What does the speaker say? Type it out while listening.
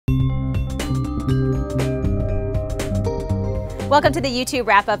Welcome to the YouTube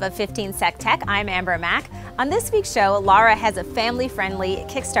wrap-up of 15secTech. I'm Amber Mack. On this week's show, Laura has a family-friendly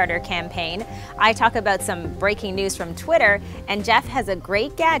Kickstarter campaign. I talk about some breaking news from Twitter, and Jeff has a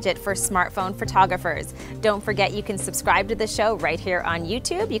great gadget for smartphone photographers. Don't forget you can subscribe to the show right here on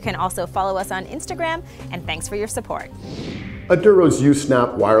YouTube. You can also follow us on Instagram, and thanks for your support. Aduro's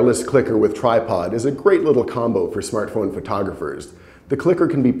U-Snap wireless clicker with tripod is a great little combo for smartphone photographers. The clicker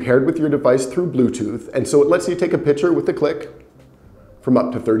can be paired with your device through Bluetooth, and so it lets you take a picture with a click from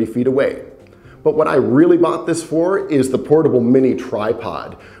up to 30 feet away. But what I really bought this for is the portable mini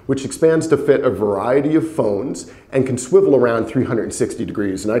tripod, which expands to fit a variety of phones and can swivel around 360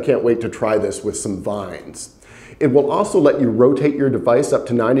 degrees, and I can't wait to try this with some vines. It will also let you rotate your device up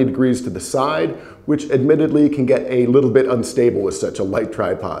to 90 degrees to the side, which admittedly can get a little bit unstable with such a light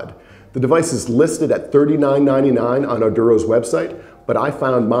tripod. The device is listed at $39.99 on Aduro's website, but I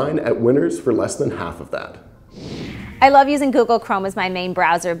found mine at Winners for less than half of that. I love using Google Chrome as my main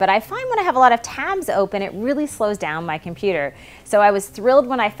browser, but I find when I have a lot of tabs open, it really slows down my computer. So I was thrilled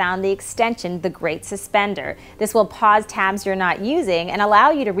when I found the extension, the Great Suspender. This will pause tabs you're not using and allow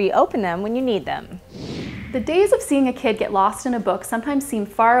you to reopen them when you need them. The days of seeing a kid get lost in a book sometimes seem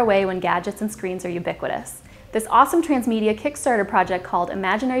far away when gadgets and screens are ubiquitous. This awesome transmedia Kickstarter project called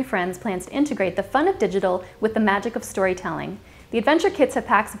Imaginary Friends plans to integrate the fun of digital with the magic of storytelling. The adventure kits have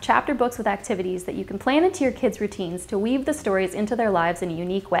packs of chapter books with activities that you can plan into your kids' routines to weave the stories into their lives in a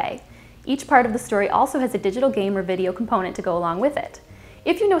unique way. Each part of the story also has a digital game or video component to go along with it.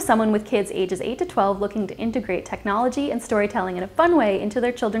 If you know someone with kids ages 8 to 12 looking to integrate technology and storytelling in a fun way into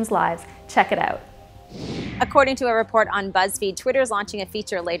their children's lives, check it out. According to a report on BuzzFeed, Twitter is launching a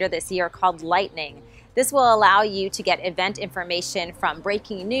feature later this year called Lightning. This will allow you to get event information from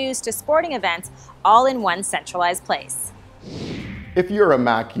breaking news to sporting events all in one centralized place. If you're a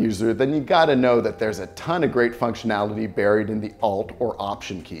Mac user, then you gotta know that there's a ton of great functionality buried in the Alt or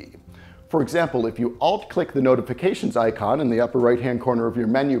Option key. For example, if you Alt-click the notifications icon in the upper right-hand corner of your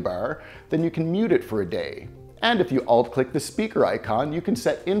menu bar, then you can mute it for a day. And if you Alt-click the speaker icon, you can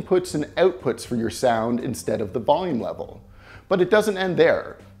set inputs and outputs for your sound instead of the volume level. But it doesn't end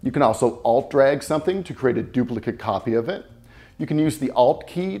there. You can also Alt-drag something to create a duplicate copy of it. You can use the Alt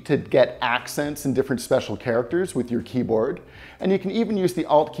key to get accents and different special characters with your keyboard. And you can even use the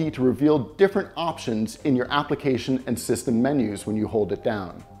Alt key to reveal different options in your application and system menus when you hold it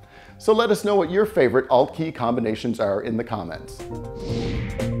down. So let us know what your favorite Alt key combinations are in the comments.